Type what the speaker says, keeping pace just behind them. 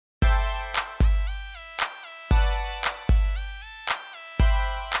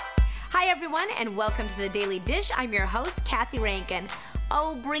everyone, and welcome to the Daily Dish. I'm your host, Kathy Rankin.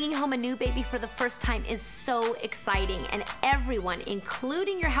 Oh, bringing home a new baby for the first time is so exciting, and everyone,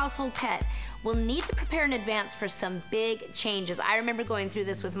 including your household pet, will need to prepare in advance for some big changes. I remember going through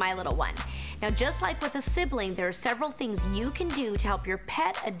this with my little one. Now, just like with a sibling, there are several things you can do to help your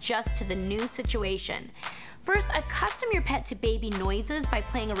pet adjust to the new situation. First, accustom your pet to baby noises by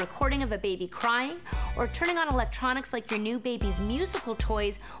playing a recording of a baby crying or turning on electronics like your new baby's musical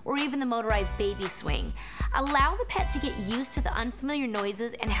toys or even the motorized baby swing. Allow the pet to get used to the unfamiliar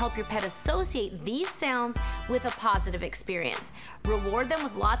noises and help your pet associate these sounds with a positive experience. Reward them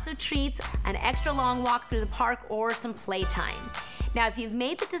with lots of treats, an extra long walk through the park, or some playtime. Now, if you've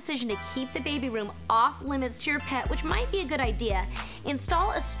made the decision to keep the baby room off limits to your pet, which might be a good idea,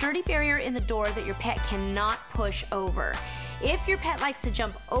 install a sturdy barrier in the door that your pet cannot push over. If your pet likes to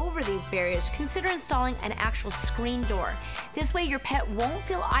jump over these barriers, consider installing an actual screen door. This way your pet won't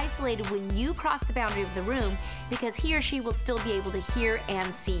feel isolated when you cross the boundary of the room because he or she will still be able to hear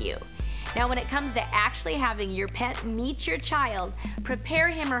and see you. Now, when it comes to actually having your pet meet your child, prepare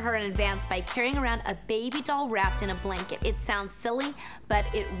him or her in advance by carrying around a baby doll wrapped in a blanket. It sounds silly, but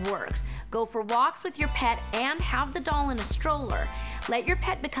it works. Go for walks with your pet and have the doll in a stroller. Let your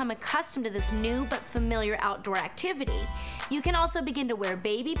pet become accustomed to this new but familiar outdoor activity. You can also begin to wear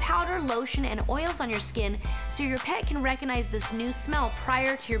baby powder, lotion, and oils on your skin so your pet can recognize this new smell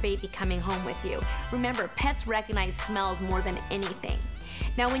prior to your baby coming home with you. Remember, pets recognize smells more than anything.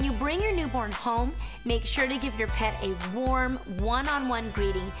 Now, when you bring your newborn home, make sure to give your pet a warm, one-on-one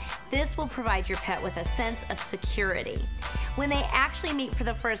greeting. This will provide your pet with a sense of security. When they actually meet for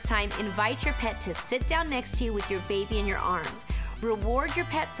the first time, invite your pet to sit down next to you with your baby in your arms. Reward your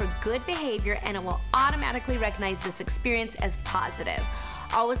pet for good behavior, and it will automatically recognize this experience as positive.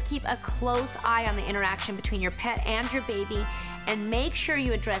 Always keep a close eye on the interaction between your pet and your baby, and make sure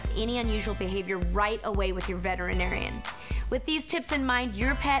you address any unusual behavior right away with your veterinarian. With these tips in mind,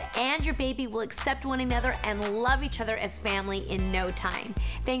 your pet and your baby will accept one another and love each other as family in no time.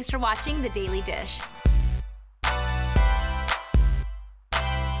 Thanks for watching The Daily Dish.